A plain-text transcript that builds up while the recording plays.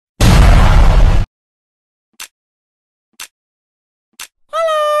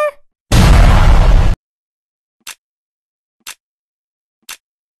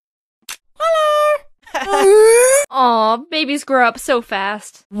Aw, babies grow up so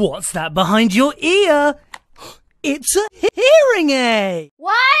fast. What's that behind your ear? It's a hearing aid!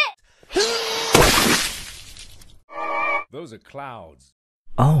 What? Those are clouds.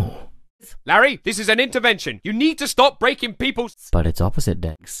 Oh. Larry, this is an intervention. You need to stop breaking people's... But it's opposite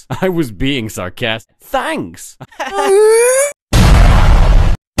decks. I was being sarcastic. Thanks!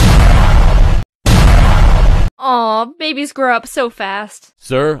 Aw, babies grow up so fast.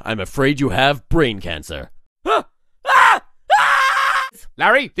 Sir, I'm afraid you have brain cancer.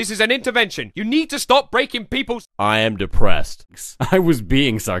 Larry, this is an intervention. You need to stop breaking people's... I am depressed. I was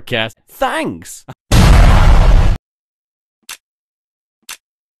being sarcastic. Thanks!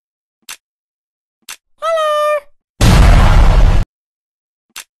 Hello!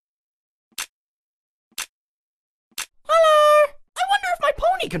 Hello! I wonder if my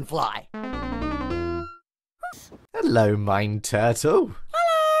pony can fly. Hello, Mind Turtle.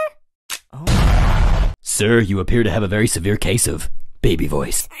 Hello! Oh. Sir, you appear to have a very severe case of baby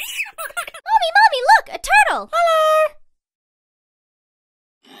voice. Mommy, look! A turtle! Hello!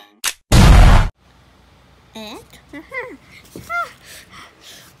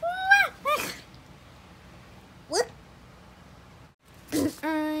 What?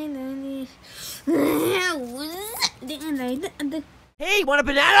 Hey, want a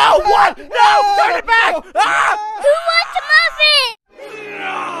banana? Oh, what? No! Turn it back! Ah! Who wants a muffin?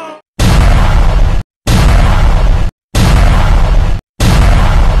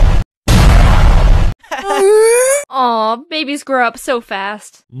 Aw, babies grow up so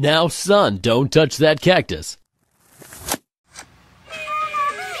fast. Now, son, don't touch that cactus.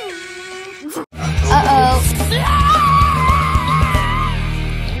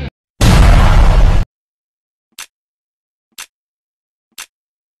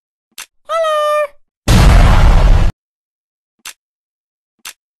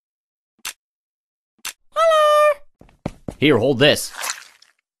 Here, hold this.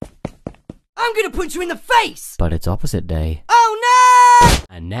 I'm gonna punch you in the face! But it's opposite day. Oh no!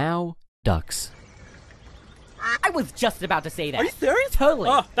 And now, ducks. I was just about to say that. Are you serious? Totally.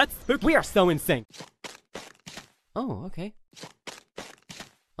 Oh, that's spooky. We are so in sync. Oh, okay.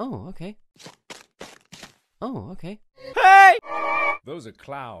 Oh, okay. Oh, okay. Hey! Those are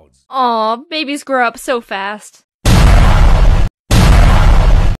clouds. Aw, babies grow up so fast.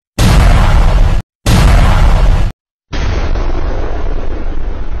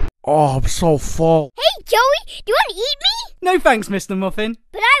 Oh, I'm so full. Hey, Joey, do you want to eat me? No thanks, Mr. Muffin.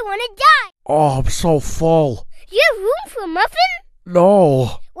 But I want to die. Oh, I'm so full. Do you have room for a muffin?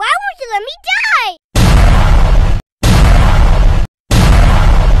 No. Why won't you let me die?